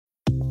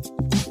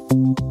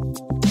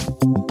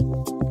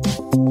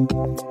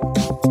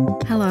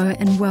Hello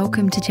and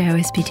welcome to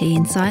JOSPT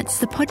Insights,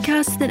 the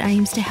podcast that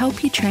aims to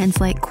help you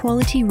translate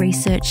quality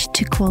research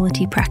to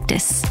quality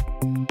practice.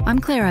 I'm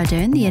Claire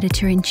Ardern, the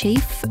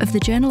Editor-in-Chief of the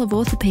Journal of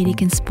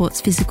Orthopaedic and Sports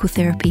Physical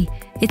Therapy.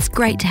 It's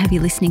great to have you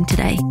listening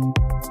today.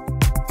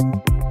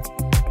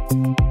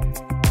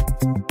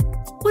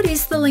 What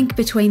is the link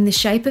between the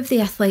shape of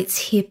the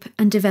athlete's hip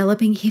and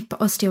developing hip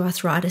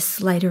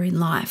osteoarthritis later in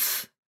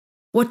life?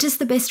 What does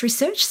the best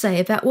research say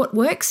about what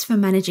works for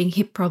managing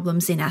hip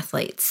problems in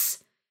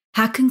athletes?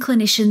 How can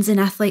clinicians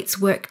and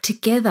athletes work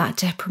together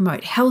to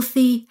promote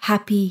healthy,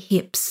 happy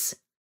hips?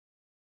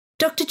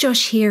 Dr.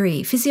 Josh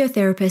Heery,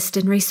 physiotherapist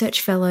and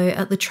research fellow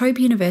at La Trobe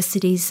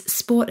University's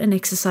Sport and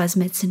Exercise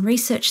Medicine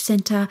Research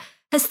Centre,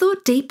 has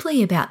thought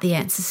deeply about the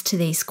answers to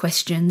these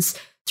questions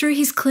through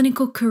his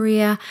clinical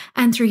career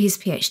and through his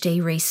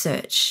PhD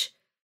research.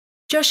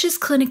 Josh's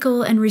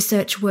clinical and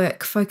research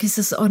work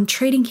focuses on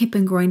treating hip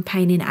and groin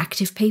pain in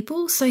active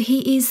people, so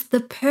he is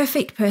the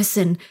perfect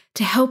person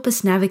to help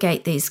us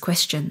navigate these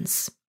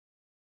questions.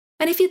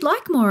 And if you'd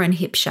like more on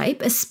hip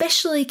shape,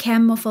 especially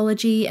cam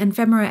morphology and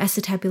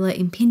femoroacetabular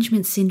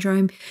impingement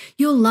syndrome,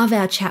 you'll love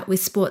our chat with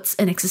sports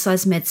and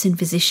exercise medicine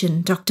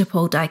physician Dr.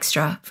 Paul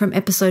Dykstra from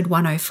episode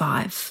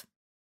 105.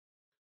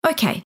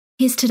 Okay,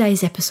 here's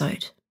today's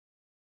episode.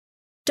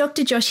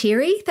 Dr. Josh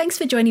Heery, thanks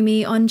for joining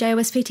me on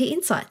JOSPT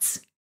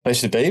Insights.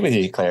 Pleasure to be with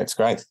you, Claire. It's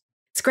great.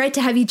 It's great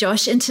to have you,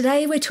 Josh. And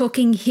today we're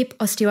talking hip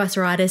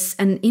osteoarthritis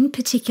and in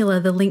particular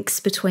the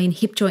links between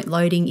hip joint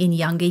loading in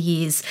younger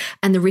years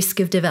and the risk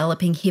of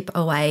developing hip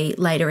OA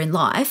later in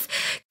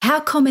life.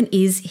 How common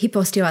is hip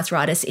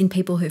osteoarthritis in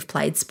people who've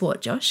played sport,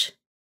 Josh?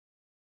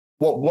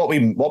 What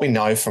we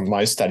know from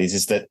most studies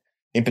is that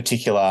in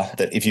particular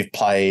that if you've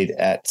played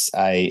at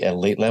an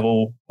elite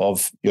level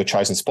of your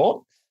chosen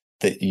sport,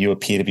 that you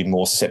appear to be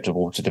more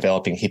susceptible to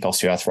developing hip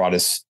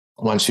osteoarthritis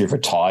once you've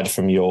retired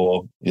from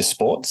your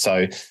sport.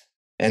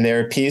 And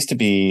there appears to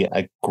be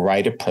a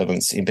greater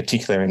prevalence, in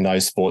particular in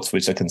those sports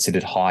which are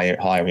considered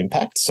higher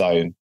impact.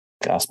 So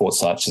sports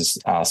such as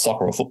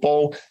soccer or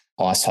football,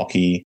 ice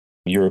hockey,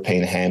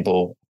 European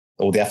handball,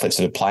 all the athletes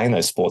that are playing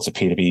those sports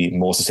appear to be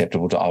more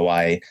susceptible to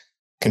OA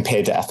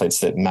compared to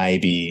athletes that may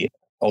be,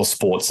 or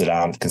sports that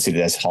aren't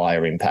considered as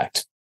higher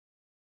impact.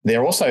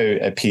 There also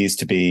appears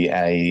to be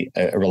a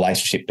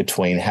relationship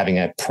between having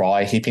a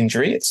prior hip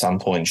injury at some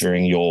point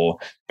during your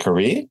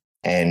career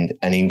and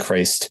an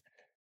increased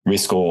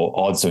risk or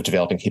odds of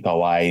developing hip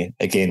OA,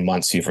 again,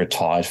 once you've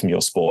retired from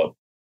your sport.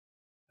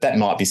 That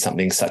might be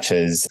something such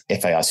as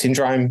FAI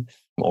syndrome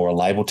or a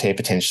labral tear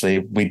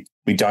potentially. We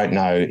don't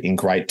know in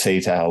great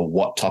detail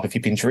what type of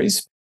hip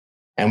injuries.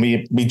 And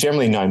we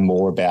generally know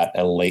more about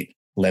elite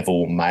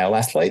level male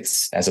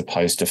athletes as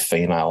opposed to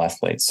female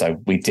athletes. So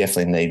we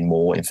definitely need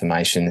more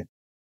information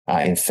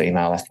in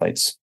female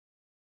athletes.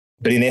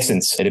 But in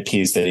essence, it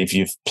appears that if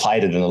you've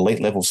played at an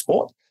elite level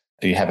sport,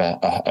 you have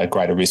a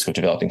greater risk of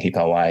developing hip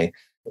OA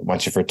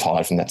once you've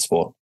retired from that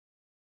sport.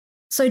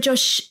 So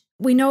Josh,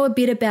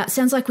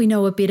 sounds like we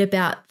know a bit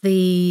about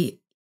the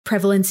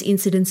prevalence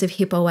incidence of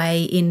hip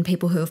OA in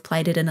people who have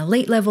played at an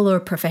elite level or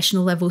a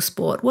professional level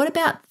sport. What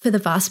about for the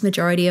vast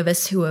majority of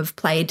us who have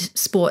played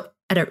sport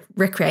at a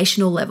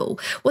recreational level?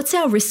 What's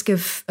our risk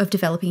of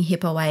developing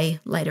hip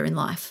OA later in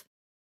life?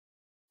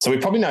 So we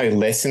probably know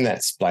less in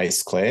that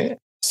space, Claire.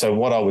 So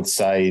what I would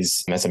say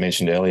is, as I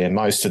mentioned earlier,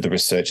 most of the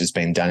research has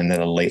been done in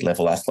that elite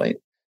level athlete.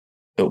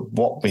 But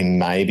what we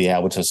may be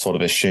able to sort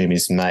of assume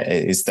is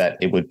that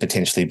it would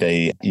potentially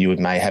be you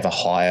may have a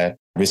higher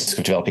risk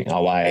of developing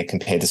OA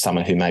compared to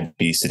someone who may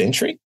be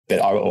sedentary. But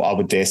I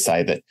would dare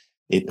say that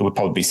it would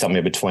probably be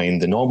somewhere between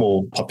the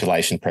normal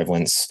population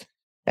prevalence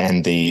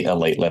and the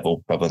elite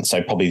level prevalence.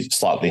 So probably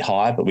slightly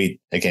higher, but we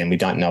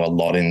don't know a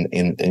lot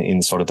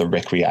in sort of the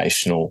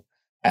recreational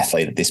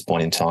athlete at this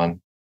point in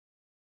time.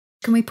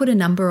 Can we put a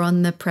number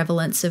on the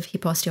prevalence of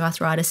hip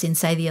osteoarthritis in,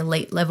 say, the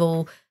elite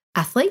level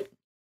athlete?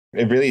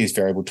 It really is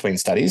variable between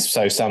studies.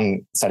 So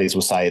some studies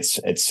will say it's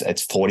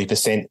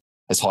 40%,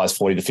 as high as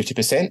 40 to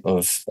 50%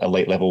 of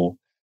elite level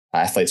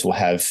athletes will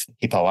have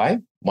hip OA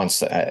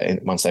once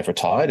they've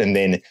retired, and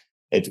then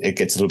it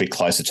gets a little bit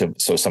closer to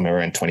sort of somewhere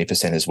around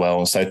 20% as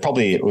well. So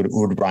probably it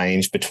would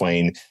range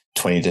between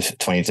 20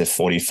 to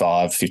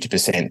 45,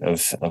 50%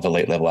 of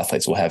elite level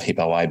athletes will have hip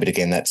OA. But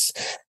again, that's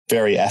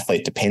very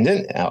athlete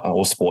dependent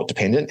or sport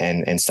dependent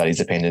and studies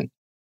dependent.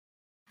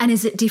 And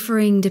is it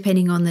differing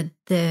depending on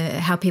the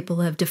how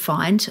people have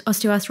defined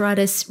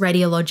osteoarthritis,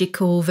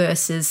 radiological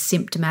versus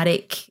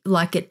symptomatic,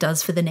 like it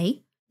does for the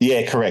knee?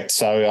 Yeah, correct.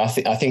 So I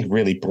think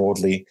really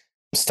broadly,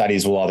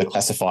 studies will either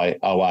classify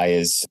OA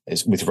as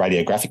with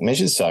radiographic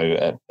measures,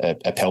 so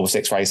a pelvis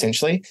X-ray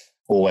essentially,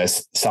 or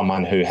as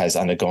someone who has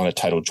undergone a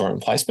total joint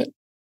replacement.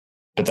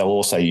 But they'll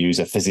also use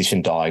a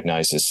physician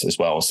diagnosis as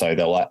well. So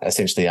they'll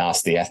essentially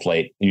ask the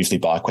athlete, usually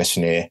by a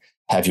questionnaire,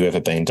 have you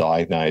ever been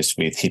diagnosed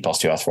with hip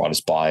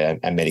osteoarthritis by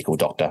a medical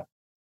doctor?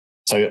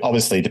 So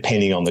obviously,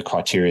 depending on the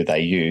criteria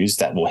they use,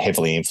 that will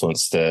heavily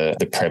influence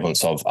the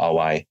prevalence of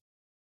OA.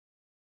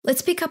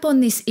 Let's pick up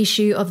on this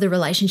issue of the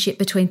relationship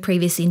between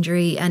previous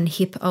injury and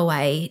hip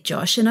OA,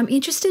 Josh. And I'm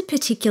interested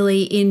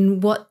particularly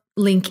in what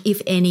link,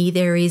 if any,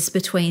 there is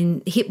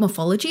between hip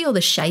morphology or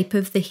the shape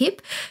of the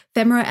hip,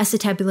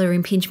 femoroacetabular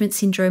impingement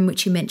syndrome,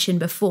 which you mentioned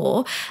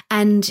before,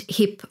 and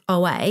hip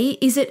OA.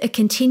 Is it a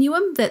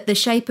continuum that the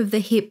shape of the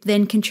hip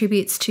then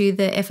contributes to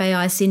the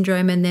FAI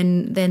syndrome and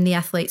then the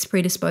athlete's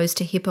predisposed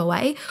to hip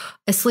OA?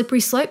 A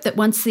slippery slope that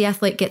once the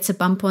athlete gets a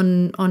bump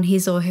on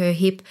his or her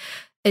hip,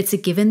 it's a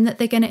given that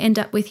they're going to end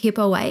up with hip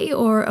OA,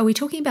 or are we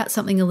talking about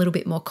something a little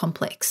bit more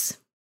complex?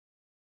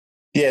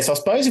 Yeah, so I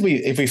suppose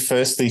if we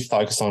firstly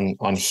focus on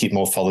hip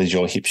morphology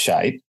or hip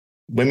shape,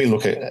 when we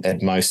look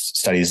at most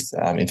studies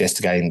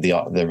investigating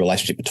the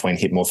relationship between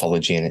hip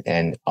morphology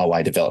and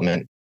OA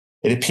development,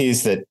 it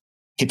appears that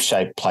hip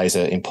shape plays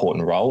an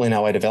important role in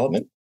OA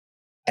development,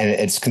 and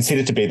it's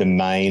considered to be the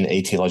main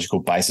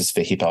etiological basis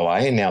for hip OA.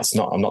 And now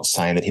I'm not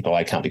saying that hip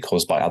OA can't be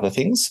caused by other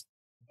things,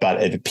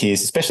 but it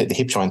appears, especially at the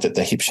hip joint, that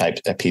the hip shape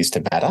appears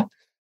to matter.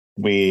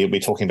 We're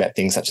talking about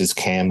things such as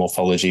cam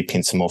morphology,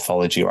 pincer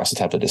morphology, or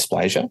acetabular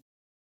dysplasia.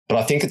 But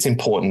I think it's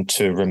important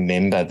to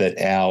remember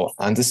that our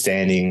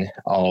understanding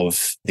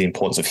of the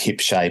importance of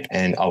hip shape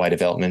and OA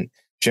development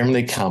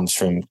generally comes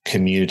from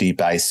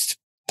community-based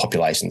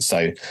populations.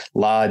 So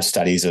large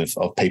studies of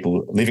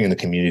people living in the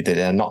community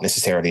that are not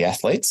necessarily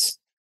athletes.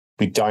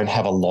 We don't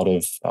have a lot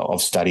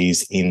of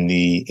studies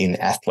in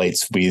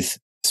athletes with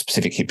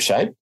specific hip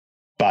shape,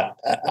 but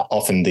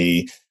often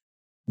the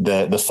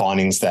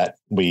findings that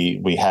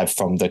we have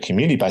from the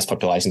community-based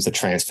populations are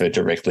transferred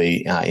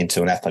directly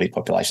into an athletic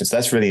population. So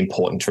that's really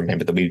important to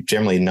remember, that we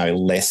generally know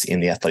less in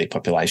the athletic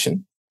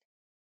population.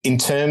 In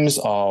terms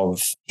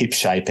of hip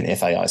shape and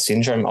FAI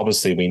syndrome,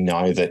 obviously we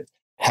know that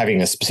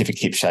having a specific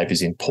hip shape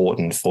is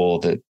important for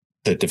the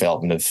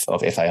development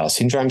of FAI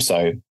syndrome.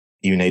 So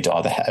you need to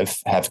either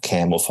have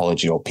cam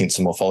morphology or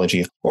pincer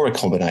morphology, or a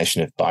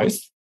combination of both.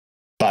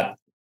 But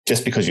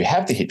just because you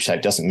have the hip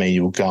shape doesn't mean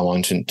you will go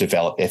on to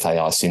develop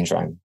FAI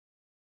syndrome.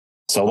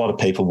 So a lot of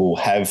people will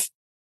have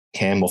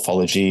cam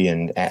morphology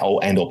and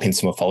or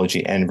pincer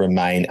morphology and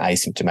remain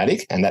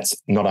asymptomatic. And that's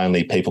not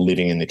only people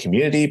living in the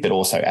community, but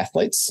also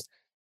athletes.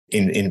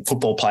 In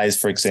football players,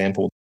 for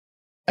example,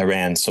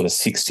 around sort of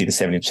 60 to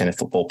 70% of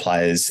football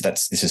players,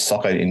 this is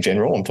soccer in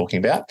general I'm talking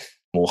about,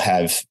 will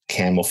have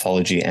cam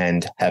morphology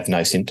and have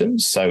no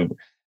symptoms. So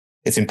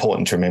it's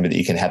important to remember that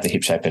you can have the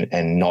hip shape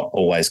and not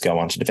always go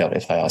on to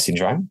develop FAI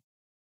syndrome.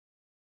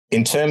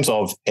 In terms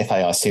of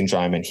FAI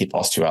syndrome and hip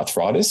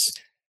osteoarthritis,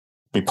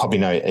 we probably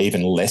know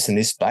even less in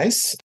this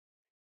space.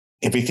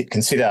 If we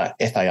consider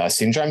FAI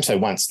syndrome, so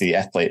once an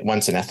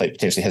athlete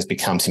potentially has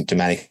become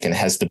symptomatic and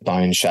has the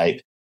bone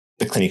shape,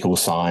 the clinical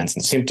signs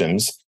and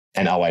symptoms,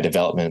 and OA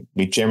development,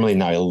 we generally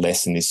know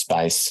less in this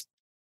space.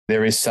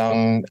 There is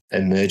some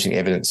emerging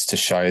evidence to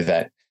show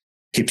that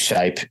hip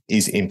shape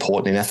is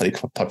important in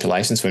athletic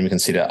populations when we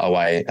consider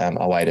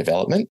OA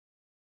development.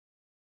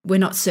 We're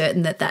not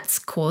certain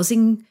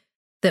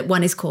that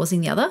one is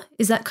causing the other.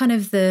 Is that kind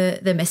of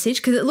the message?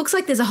 Because it looks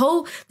like there's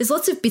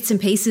lots of bits and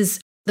pieces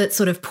that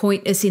sort of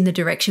point us in the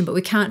direction, but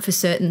we can't for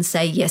certain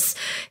say, yes,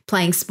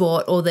 playing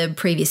sport or the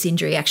previous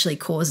injury actually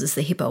causes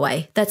the hip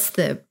OA. That's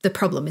the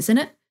problem, isn't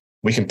it?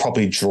 We can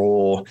probably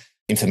draw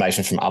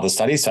information from other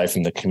studies, so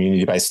from the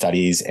community-based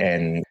studies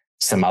and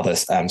some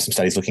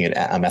studies looking at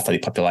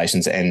athletic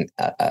populations, and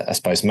I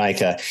suppose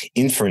make an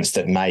inference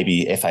that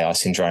maybe FAI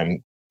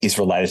syndrome is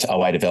related to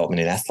OA development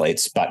in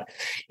athletes. But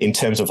in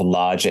terms of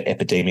larger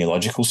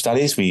epidemiological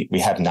studies, we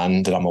have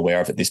none that I'm aware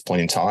of at this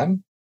point in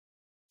time.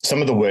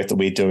 Some of the work that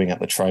we're doing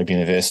at La Trobe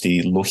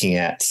University looking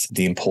at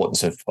the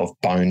importance of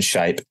bone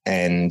shape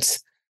and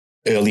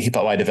early hip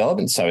OA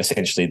development, so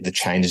essentially the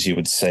changes you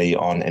would see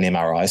on an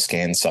MRI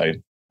scan, so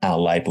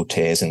labral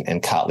tears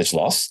and cartilage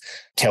loss,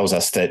 tells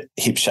us that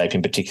hip shape,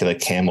 in particular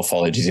cam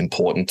morphology, is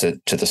important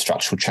to the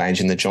structural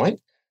change in the joint.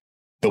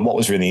 But what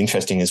was really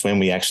interesting is when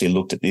we actually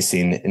looked at this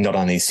in not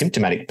only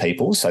symptomatic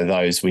people, so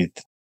those with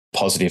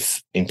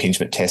positive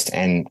impingement test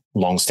and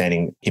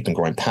long-standing hip and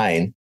groin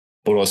pain,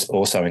 but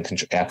also in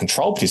our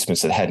control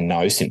participants that had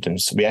no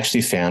symptoms, we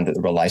actually found that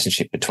the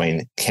relationship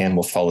between cam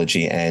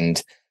morphology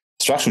and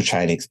structural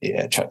change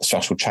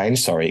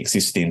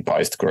existed in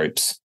both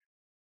groups.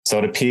 So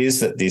it appears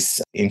that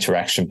this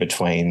interaction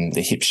between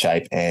the hip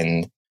shape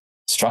and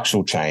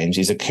structural change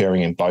is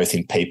occurring in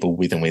people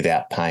with and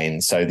without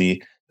pain. So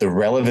the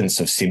relevance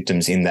of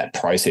symptoms in that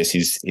process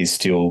is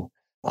still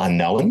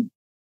unknown.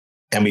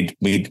 And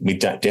we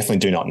definitely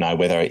do not know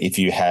whether, if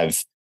you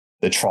have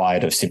the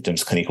triad of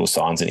symptoms, clinical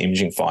signs and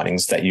imaging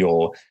findings, that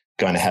you're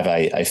going to have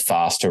a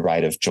faster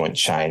rate of joint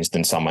change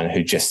than someone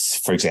who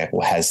just, for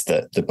example, has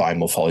the bone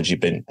morphology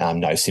but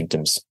no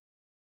symptoms.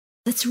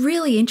 That's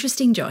really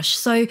interesting, Josh.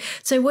 So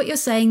what you're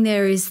saying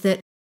there is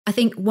that I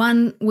think,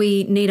 one,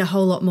 we need a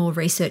whole lot more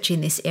research in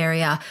this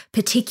area,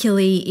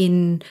 particularly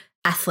in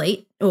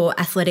athlete or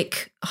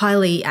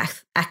highly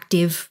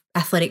active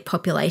athletic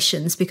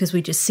populations, because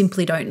we just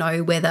simply don't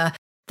know whether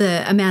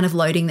the amount of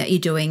loading that you're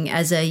doing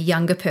as a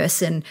younger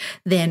person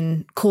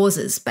then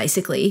causes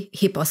basically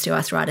hip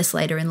osteoarthritis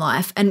later in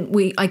life. And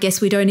I guess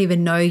we don't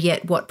even know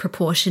yet what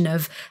proportion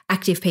of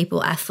active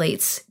people,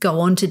 athletes, go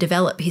on to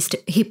develop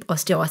hip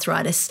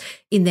osteoarthritis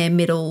in their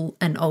middle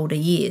and older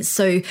years.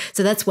 So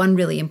that's one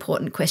really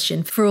important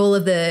question for all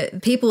of the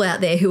people out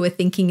there who are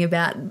thinking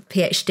about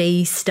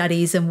PhD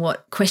studies and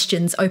what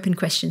open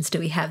questions do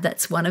we have.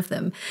 That's one of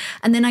them.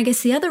 And then I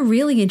guess the other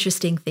really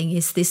interesting thing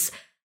is this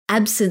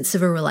absence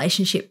of a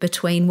relationship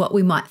between what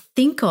we might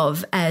think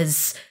of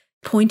as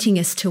pointing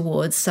us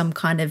towards some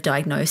kind of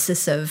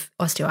diagnosis of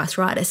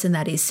osteoarthritis, and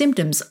that is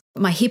symptoms.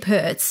 My hip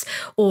hurts,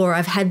 or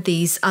I've had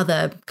these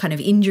other kind of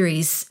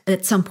injuries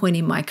at some point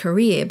in my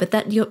career. But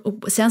that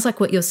sounds like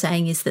what you're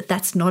saying is that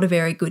that's not a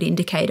very good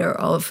indicator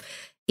of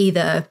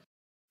either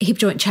hip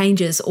joint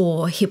changes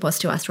or hip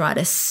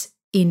osteoarthritis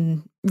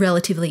in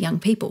relatively young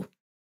people.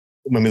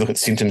 When we look at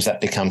symptoms, that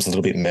becomes a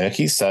little bit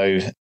murky. So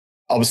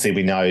obviously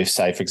we know,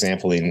 say, for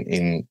example,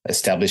 in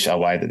established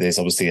OA that there's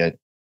obviously a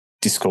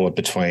discord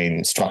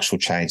between structural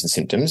change and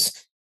symptoms.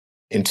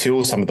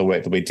 Until some of the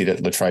work that we did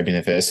at La Trobe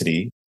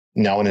University,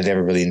 no one had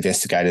ever really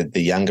investigated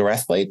the younger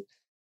athlete.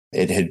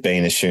 It had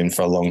been assumed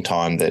for a long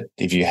time that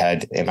if you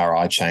had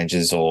MRI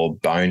changes or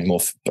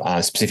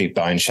specific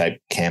bone shape,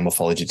 cam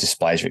morphology,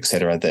 dysplasia, et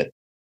cetera,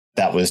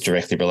 that was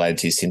directly related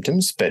to your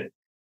symptoms. But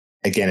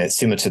again, it's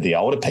similar to the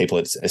older people.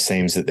 It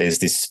seems that there's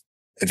this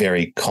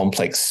very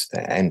complex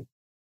and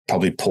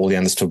probably poorly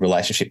understood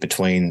relationship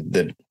between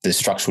the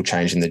structural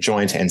change in the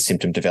joint and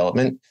symptom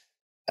development.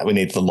 We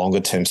need the longer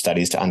term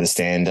studies to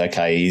understand,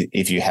 okay,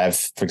 if you have,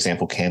 for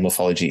example, cam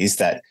morphology, is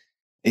that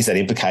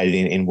implicated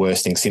in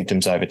worsening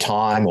symptoms over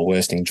time or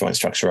worsening joint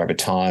structure over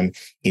time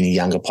in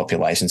younger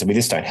populations? And we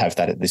just don't have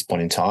that at this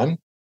point in time.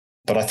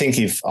 But I think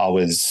if I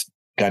was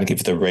going to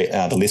give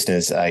the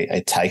listeners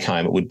a take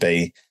home, it would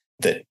be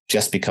that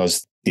just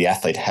because the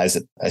athlete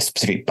has a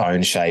specific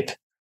bone shape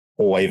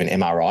or even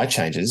MRI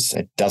changes,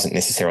 it doesn't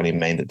necessarily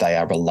mean that they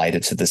are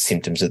related to the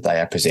symptoms that they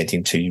are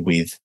presenting to you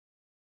with.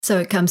 So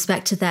it comes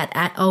back to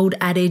that old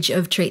adage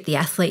of treat the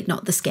athlete,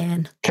 not the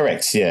scan.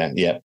 Correct,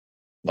 yeah.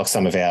 Like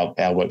some of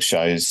our work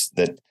shows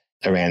that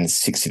around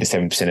 60 to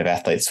 70% of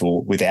athletes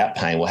without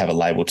pain will have a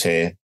labral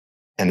tear.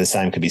 And the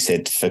same could be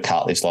said for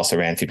cartilage loss.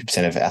 Around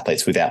 50% of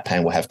athletes without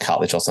pain will have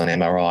cartilage loss on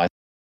MRI.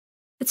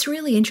 It's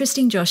really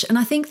interesting, Josh. And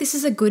I think this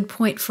is a good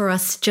point for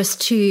us just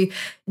to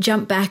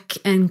jump back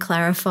and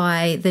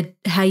clarify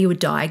how you would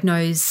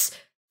diagnose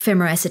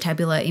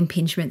femoroacetabular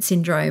impingement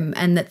syndrome,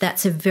 and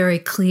that's a very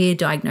clear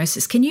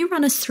diagnosis. Can you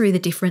run us through the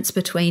difference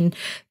between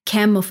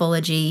cam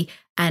morphology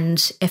and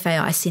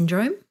FAI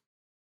syndrome?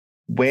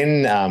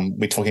 When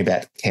we're talking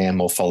about cam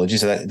morphology,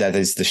 so that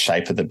is the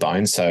shape of the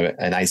bone, so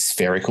an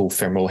aspherical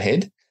femoral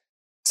head.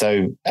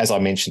 So as I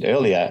mentioned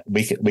earlier,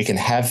 we can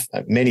have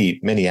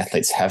many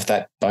athletes have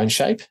that bone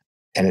shape,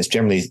 and it's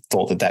generally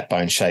thought that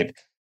bone shape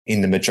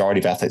in the majority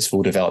of athletes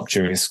will develop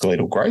during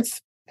skeletal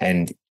growth.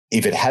 And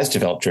if it has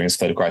developed during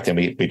skeletal growth, then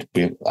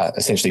we're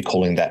essentially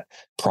calling that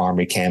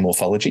primary cam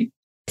morphology.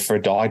 For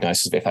a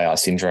diagnosis of FAI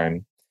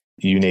syndrome,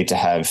 you need to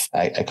have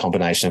a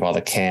combination of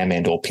either cam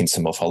and or pincer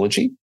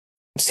morphology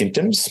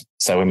symptoms.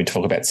 So when we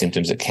talk about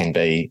symptoms, it can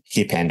be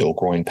hip and or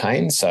groin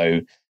pain. So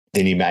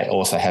then you may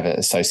also have an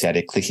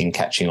associated clicking,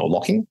 catching, or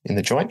locking in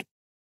the joint.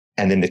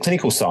 And then the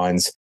clinical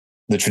signs,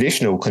 the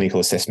traditional clinical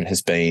assessment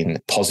has been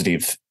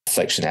positive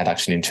flexion,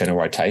 adduction, internal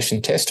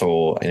rotation test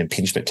or an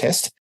impingement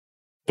test.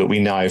 But we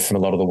know from a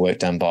lot of the work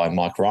done by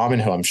Mike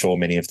Ryman, who I'm sure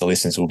many of the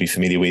listeners will be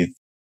familiar with,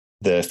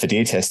 the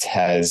FADIR test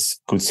has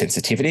good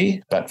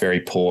sensitivity, but very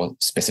poor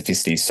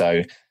specificity.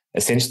 So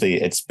essentially,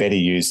 it's better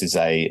used as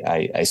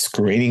a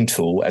screening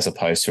tool as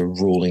opposed to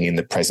ruling in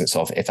the presence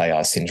of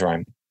FAI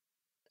syndrome.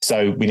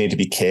 So we need to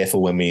be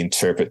careful when we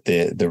interpret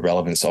the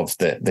relevance of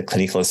the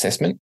clinical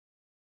assessment.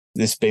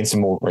 There's been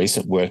some more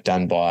recent work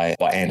done by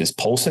Anders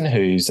Paulsen,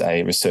 who's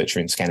a researcher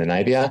in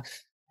Scandinavia,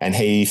 and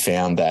he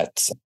found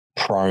that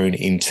prone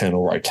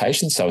internal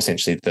rotation, so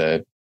essentially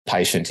the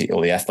patient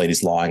or the athlete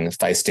is lying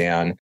face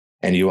down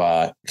and you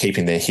are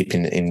keeping their hip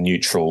in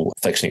neutral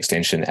flexion,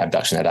 extension,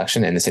 abduction,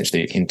 adduction, and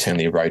essentially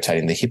internally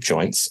rotating the hip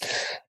joints,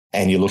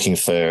 and you're looking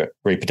for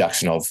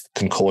reproduction of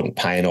concordant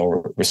pain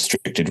or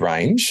restricted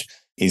range,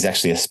 is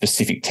actually a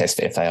specific test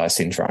for FAI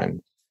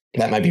syndrome.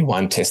 That may be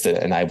one test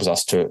that enables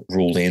us to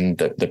rule in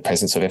the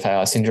presence of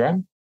FAI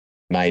syndrome.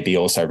 Maybe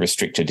also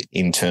restricted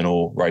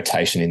internal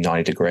rotation in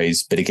 90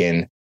 degrees. But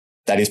again,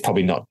 that is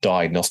probably not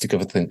diagnostic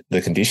of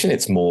the condition.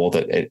 It's more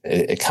that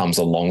it comes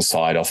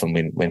alongside often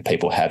when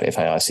people have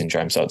FAI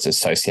syndrome. So it's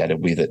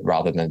associated with it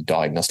rather than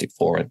diagnostic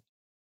for it.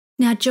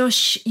 Now,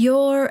 Josh,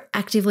 you're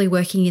actively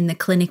working in the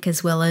clinic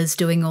as well as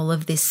doing all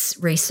of this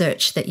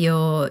research that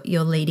you're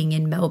leading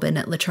in Melbourne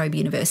at La Trobe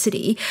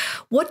University.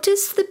 What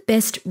does the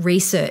best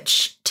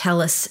research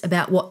tell us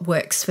about what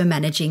works for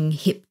managing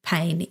hip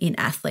pain in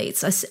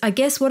athletes? I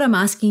guess what I'm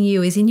asking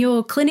you is, in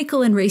your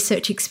clinical and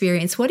research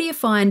experience, what do you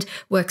find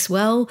works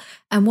well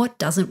and what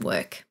doesn't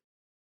work?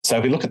 So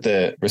if we look at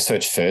the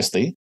research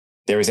firstly,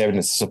 there is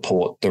evidence to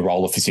support the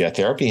role of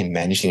physiotherapy in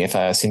managing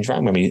FAI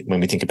syndrome when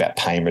we think about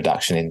pain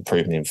reduction and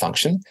improvement in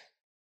function.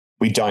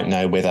 We don't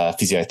know whether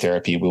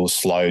physiotherapy will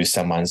slow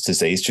someone's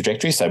disease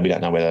trajectory. So we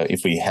don't know whether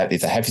if they have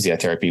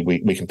physiotherapy,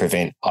 we can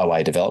prevent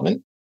OA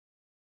development.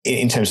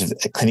 In terms of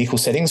clinical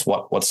settings,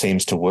 what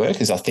seems to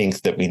work is I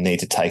think that we need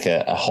to take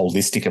a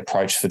holistic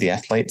approach for the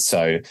athlete.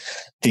 So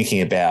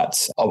thinking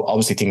about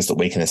obviously things that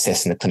we can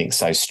assess in the clinic,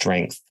 so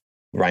strength,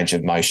 range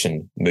of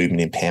motion,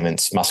 movement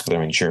impairments,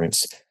 muscular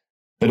endurance,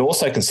 but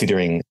also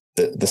considering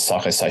the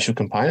psychosocial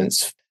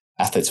components.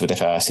 Athletes with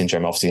FAI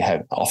syndrome obviously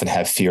often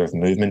have fear of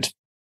movement.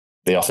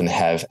 They often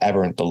have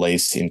aberrant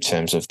beliefs in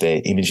terms of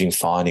their imaging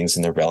findings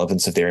and the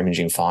relevance of their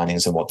imaging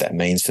findings and what that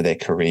means for their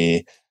career.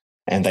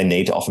 And they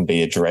need to often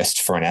be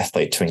addressed for an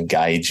athlete to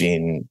engage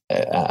in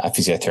a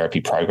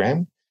physiotherapy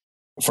program.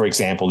 For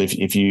example,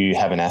 if you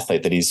have an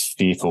athlete that is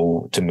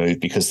fearful to move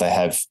because they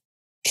have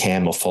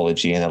cam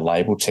morphology and a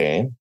labral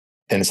tear,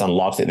 then it's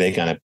unlikely that they're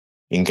going to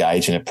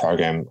engage in a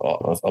program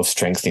of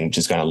strengthening, which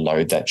is going to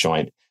load that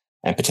joint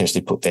and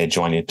potentially put their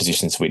joint in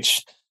positions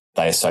which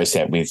they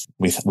associate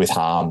with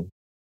harm.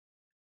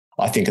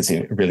 I think it's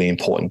really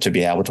important to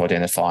be able to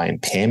identify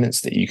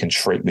impairments that you can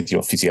treat with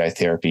your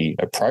physiotherapy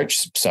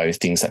approach. So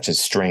things such as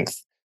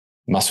strength,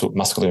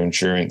 muscular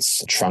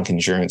endurance, trunk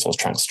endurance or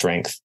trunk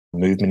strength,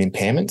 movement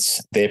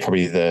impairments. They're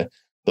probably the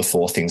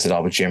four things that I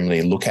would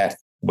generally look at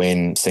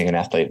when seeing an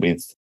athlete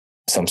with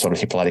some sort of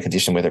hip-related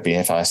condition, whether it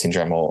be FAI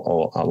syndrome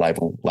or a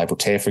labral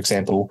tear, for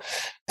example.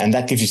 And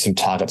that gives you some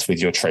targets with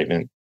your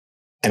treatment.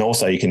 And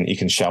also you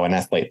can show an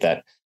athlete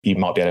that you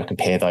might be able to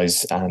compare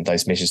those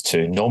measures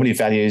to normative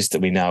values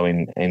that we know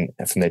in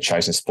from their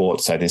chosen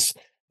sport. So there's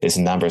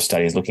a number of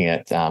studies looking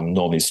at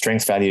normative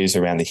strength values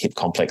around the hip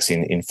complex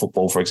in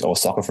football or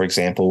soccer, for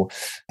example,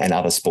 and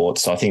other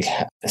sports. So I think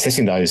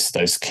assessing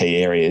those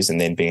key areas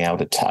and then being able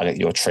to target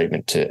your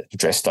treatment to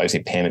address those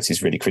impairments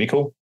is really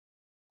critical.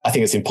 I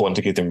think it's important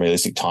to give them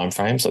realistic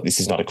timeframes. Like this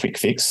is not a quick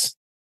fix.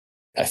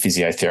 A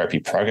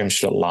physiotherapy program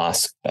should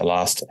last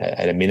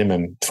at a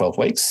minimum 12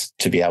 weeks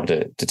to be able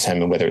to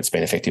determine whether it's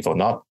been effective or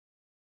not.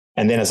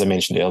 And then, as I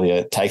mentioned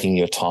earlier, taking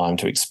your time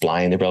to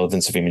explain the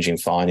relevance of imaging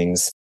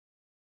findings,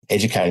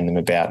 educating them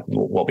about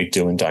what we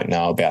do and don't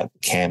know about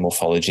cam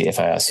morphology,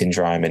 FAI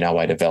syndrome and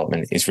OA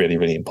development is really,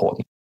 really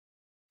important.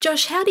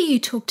 Josh, how do you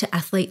talk to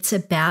athletes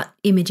about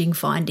imaging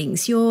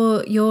findings?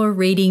 You're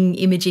reading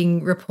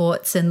imaging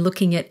reports and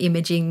looking at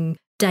imaging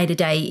day to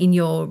day in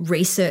your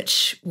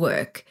research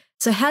work.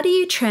 So how do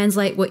you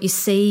translate what you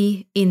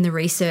see in the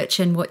research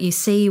and what you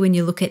see when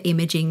you look at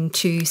imaging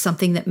to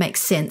something that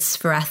makes sense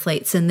for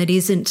athletes and that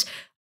isn't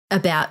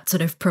about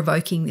sort of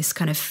provoking this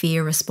kind of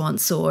fear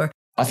response? Or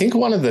I think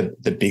one of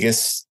the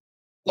biggest,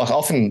 like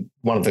often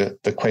one of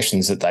the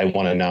questions that they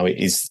want to know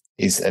is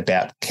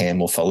about cam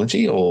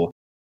morphology, or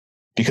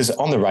because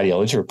on the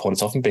radiology report,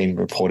 it's often been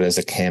reported as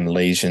a cam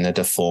lesion, a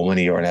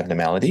deformity or an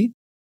abnormality.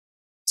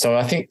 So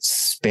I think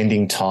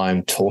spending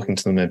time talking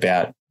to them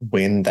about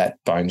when that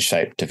bone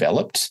shape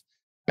developed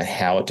and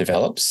how it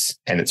develops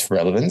and its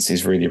relevance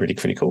is really, really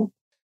critical.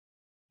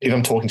 If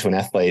I'm talking to an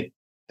athlete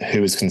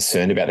who is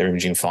concerned about their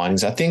imaging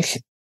findings, I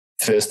think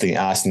firstly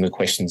asking the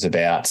questions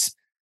about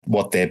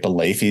what their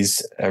belief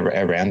is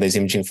around these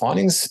imaging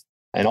findings.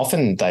 And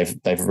often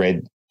they've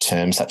read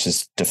terms such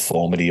as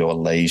deformity or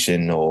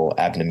lesion or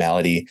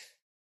abnormality,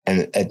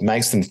 and it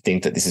makes them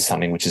think that this is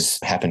something which has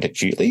happened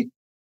acutely.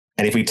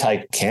 And if we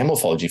take cam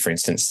morphology, for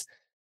instance,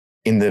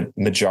 in the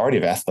majority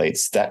of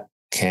athletes, that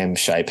cam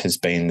shape has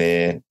been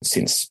there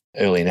since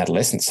early in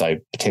adolescence, so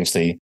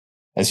potentially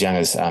as young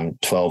as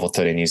 12 or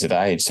 13 years of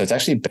age. So it's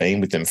actually been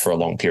with them for a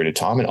long period of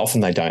time, and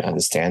often they don't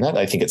understand that.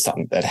 They think it's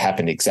something that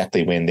happened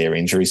exactly when their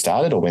injury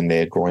started or when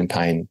their groin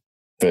pain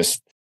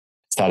first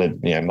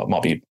started,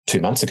 might be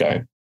 2 months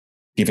ago.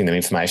 Giving them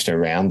information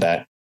around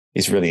that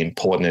is really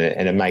important,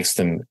 and it makes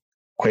them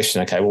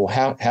question, okay, well,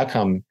 how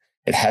come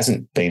it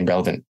hasn't been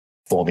relevant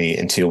for me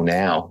until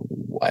now?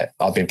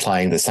 I've been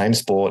playing the same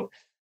sport,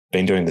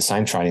 been doing the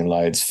same training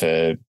loads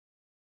for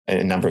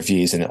a number of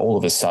years, and all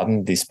of a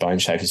sudden this bone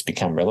shape has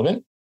become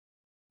relevant.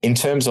 In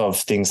terms of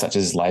things such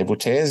as labral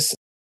tears,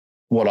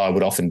 what I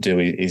would often do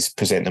is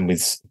present them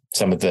with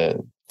some of the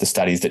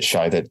studies that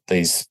show that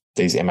these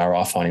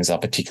MRI findings are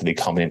particularly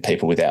common in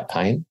people without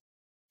pain.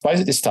 I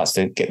suppose it just starts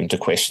to get them to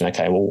question,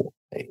 okay, well,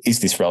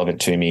 is this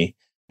relevant to me?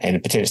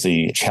 And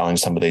potentially challenge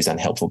some of these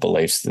unhelpful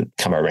beliefs that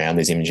come around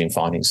these imaging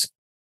findings.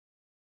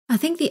 I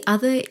think the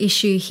other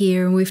issue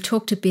here, and we've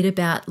talked a bit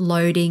about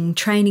loading,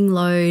 training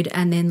load,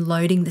 and then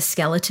loading the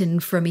skeleton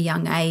from a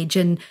young age.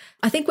 And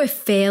I think we're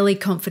fairly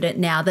confident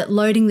now that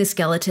loading the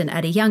skeleton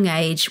at a young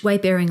age,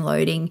 weight-bearing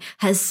loading,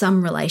 has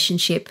some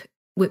relationship.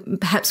 We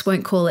perhaps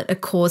won't call it a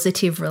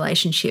causative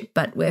relationship,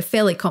 but we're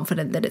fairly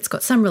confident that it's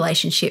got some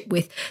relationship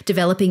with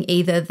developing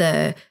either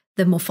the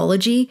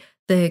morphology,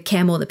 the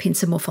cam or the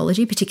pincer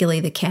morphology, particularly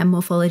the cam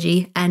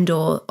morphology, and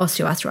or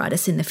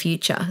osteoarthritis in the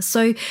future.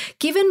 So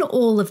given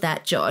all of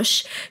that,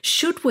 Josh,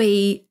 should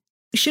we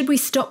should we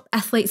stop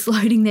athletes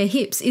loading their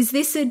hips? Is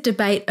this a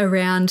debate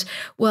around,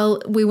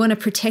 well, we want to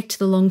protect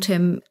the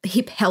long-term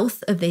hip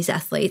health of these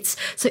athletes,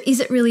 so is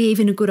it really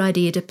even a good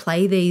idea to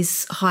play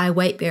these high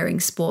weight-bearing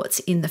sports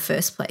in the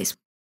first place?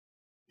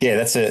 Yeah,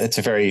 it's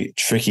a very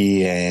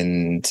tricky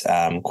and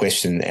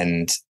question,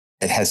 and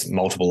it has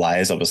multiple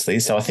layers, obviously.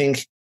 So I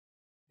think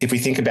if we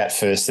think about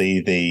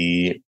firstly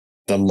the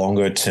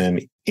longer-term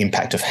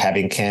impact of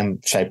having cam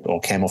shape or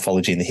cam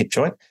morphology in the hip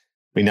joint,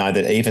 we know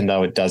that even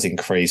though it does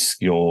increase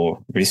your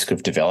risk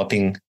of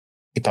developing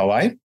hip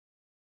OA,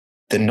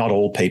 that not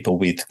all people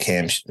with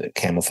cam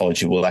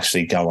morphology will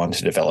actually go on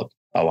to develop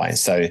OA.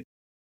 So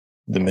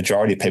the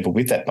majority of people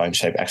with that bone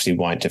shape actually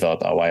won't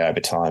develop OA over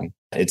time.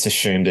 It's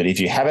assumed that if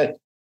you have it,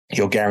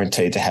 you're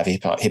guaranteed to have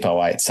hip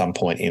OA at some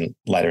point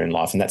later in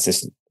life. And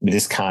we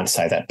just can't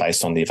say that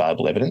based on the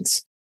available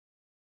evidence.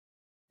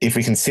 If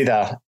we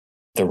consider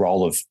the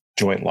role of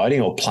joint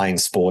loading or playing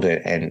sport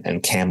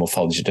and cam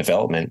morphology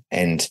development,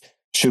 and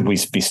should we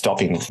be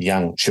stopping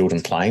young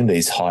children playing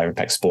these higher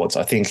impact sports,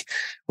 I think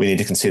we need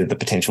to consider the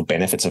potential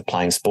benefits of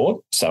playing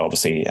sport. So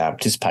obviously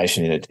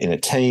participation in a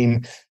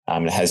team,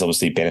 it has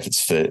obviously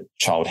benefits for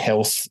child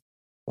health,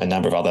 a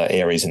number of other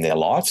areas in their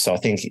life. So I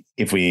think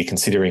if we're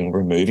considering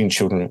removing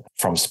children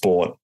from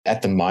sport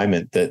at the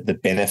moment, the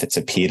benefits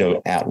appear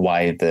to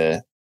outweigh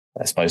the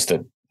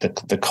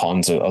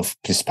cons of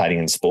participating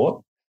in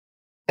sport.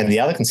 And the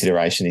other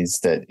consideration is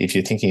that if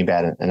you're thinking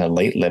about an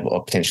elite level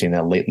or potentially an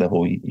elite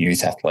level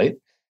youth athlete,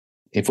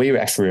 if we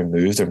actually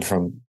remove them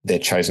from their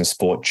chosen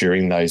sport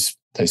during those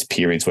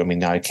periods when we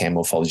know cam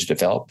morphology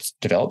develops,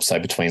 so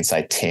between,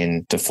 say,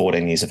 10 to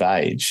 14 years of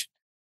age,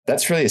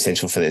 that's really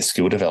essential for their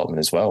skill development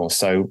as well.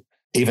 So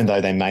even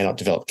though they may not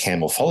develop cam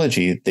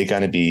morphology, they're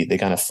going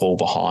to fall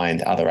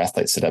behind other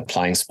athletes that are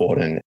playing sport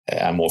and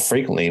more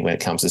frequently when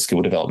it comes to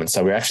skill development.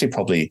 So we're actually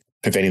probably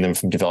preventing them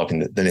from developing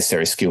the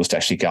necessary skills to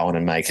actually go on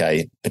and make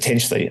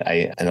potentially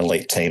an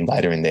elite team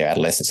later in their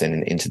adolescence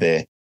and into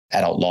their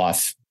adult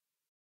life.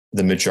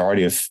 The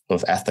majority of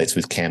athletes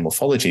with cam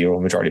morphology, or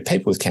a majority of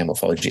people with cam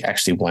morphology,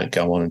 actually won't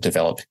go on and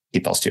develop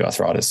hip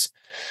osteoarthritis.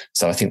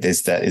 So I think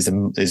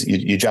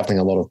you're juggling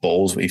a lot of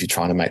balls if you're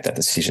trying to make that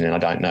decision, and I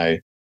don't know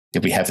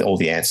if we have all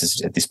the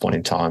answers at this point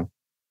in time.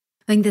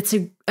 I think that's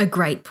a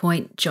great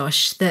point,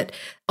 Josh, that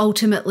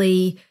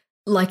ultimately,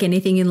 like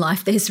anything in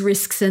life, there's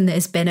risks and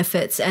there's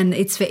benefits, and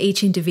it's for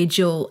each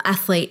individual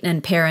athlete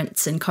and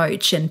parents and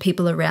coach and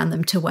people around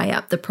them to weigh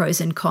up the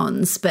pros and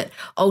cons. But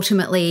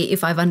ultimately,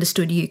 if I've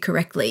understood you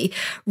correctly,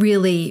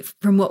 really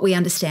from what we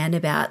understand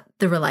about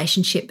the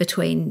relationship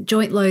between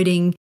joint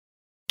loading,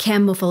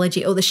 cam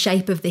morphology, or the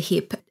shape of the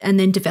hip, and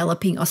then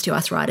developing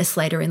osteoarthritis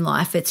later in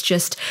life, it's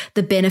just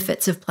the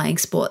benefits of playing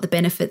sport, the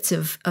benefits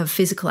of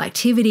physical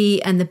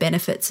activity, and the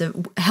benefits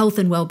of health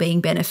and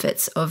well-being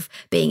benefits of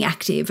being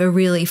active are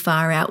really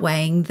far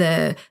outweighing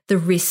the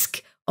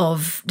risk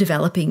of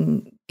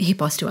developing hip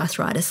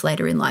osteoarthritis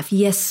later in life.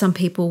 Yes, some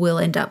people will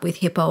end up with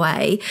hip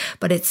OA,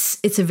 but it's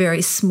a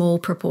very small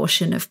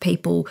proportion of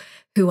people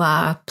who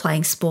are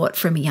playing sport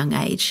from a young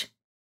age.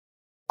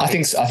 I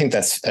think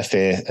that's a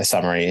fair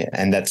summary,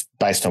 and that's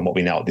based on what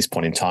we know at this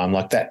point in time.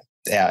 Like that,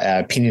 our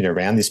opinion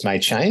around this may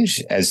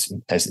change as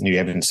new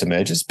evidence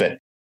emerges. But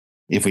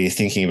if we're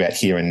thinking about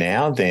here and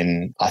now,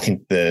 then I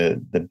think the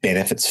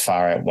benefits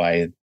far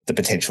outweigh the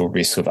potential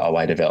risk of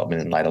OA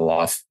development in later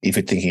life. If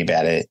you're thinking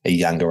about a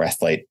younger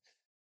athlete,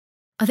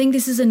 I think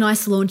this is a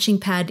nice launching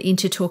pad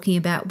into talking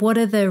about what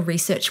are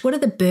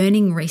the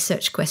burning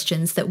research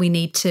questions that we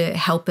need to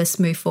help us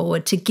move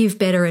forward to give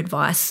better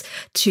advice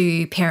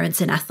to parents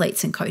and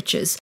athletes and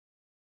coaches.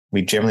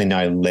 We generally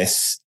know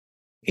less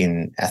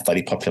in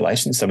athletic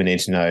populations, so we need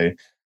to know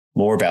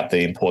more about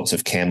the importance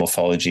of cam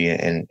morphology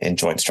and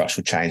joint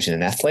structural change in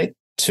an athlete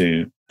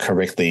to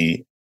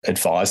correctly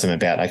advise them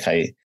about,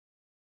 okay,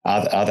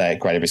 are they at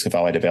greater risk of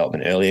OA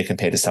development earlier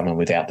compared to someone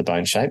without the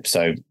bone shape?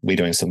 So we're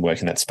doing some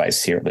work in that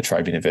space here at La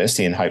Trobe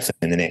University, and hopefully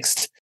in the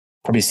next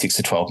probably 6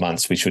 to 12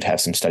 months, we should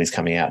have some studies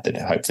coming out that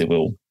hopefully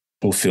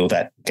will fill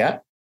that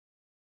gap.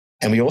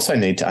 And we also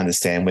need to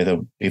understand whether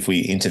if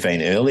we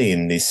intervene early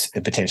in this,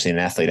 potentially an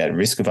athlete at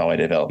risk of OA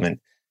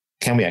development,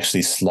 can we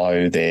actually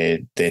slow their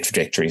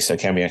trajectory? So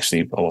can we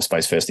actually, or I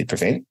suppose firstly,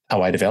 prevent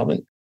OA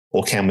development,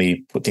 or can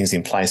we put things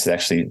in place that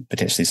actually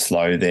potentially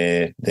slow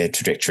their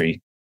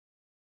trajectory?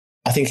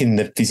 I think in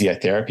the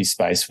physiotherapy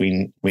space,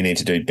 we need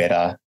to do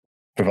better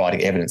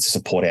providing evidence to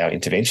support our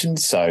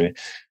interventions. So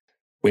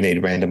we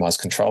need randomized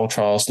control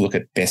trials to look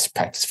at best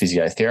practice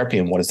physiotherapy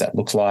and what does that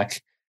look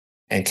like,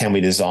 and can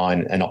we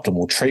design an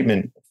optimal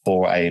treatment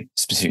for a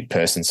specific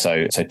person?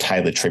 So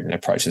tailored treatment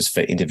approaches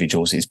for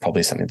individuals is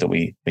probably something that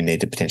we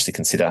need to potentially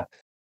consider.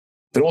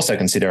 But also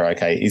consider,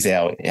 okay, is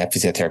our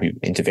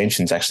physiotherapy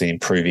interventions actually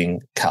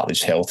improving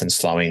cartilage health and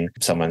slowing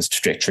someone's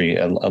trajectory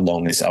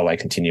along this OA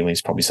continuum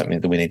is probably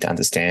something that we need to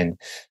understand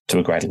to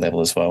a greater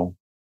level as well.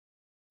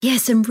 Yeah,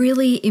 some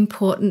really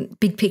important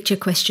big picture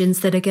questions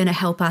that are going to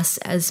help us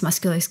as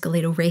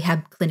musculoskeletal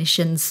rehab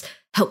clinicians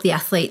help the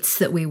athletes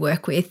that we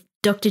work with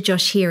Dr.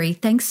 Josh Heery,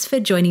 thanks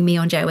for joining me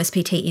on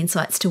JOSPT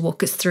Insights to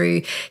walk us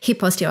through hip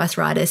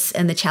osteoarthritis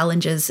and the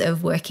challenges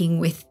of working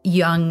with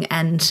young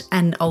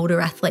and older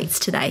athletes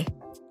today.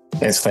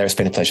 Thanks, Claire. It's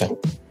been a pleasure.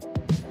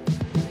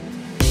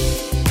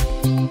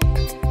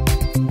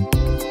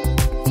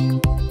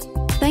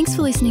 Thanks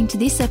for listening to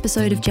this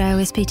episode of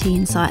JOSPT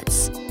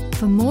Insights.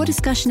 For more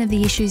discussion of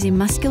the issues in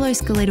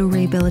musculoskeletal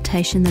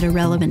rehabilitation that are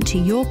relevant to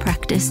your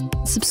practice,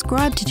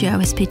 subscribe to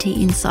JOSPT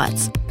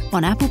Insights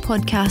on Apple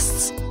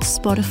Podcasts,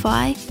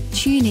 Spotify,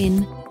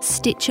 TuneIn,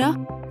 Stitcher,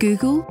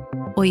 Google,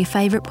 or your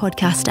favourite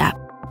podcast app.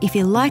 If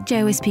you like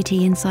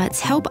JOSPT Insights,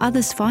 help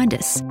others find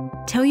us.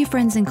 Tell your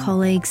friends and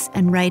colleagues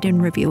and rate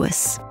and review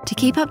us. To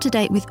keep up to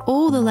date with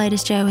all the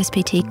latest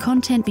JOSPT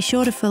content, be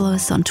sure to follow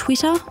us on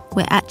Twitter,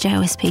 we're at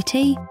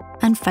JOSPT,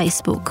 and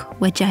Facebook,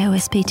 we're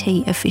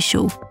JOSPT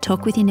Official.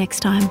 Talk with you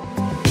next time.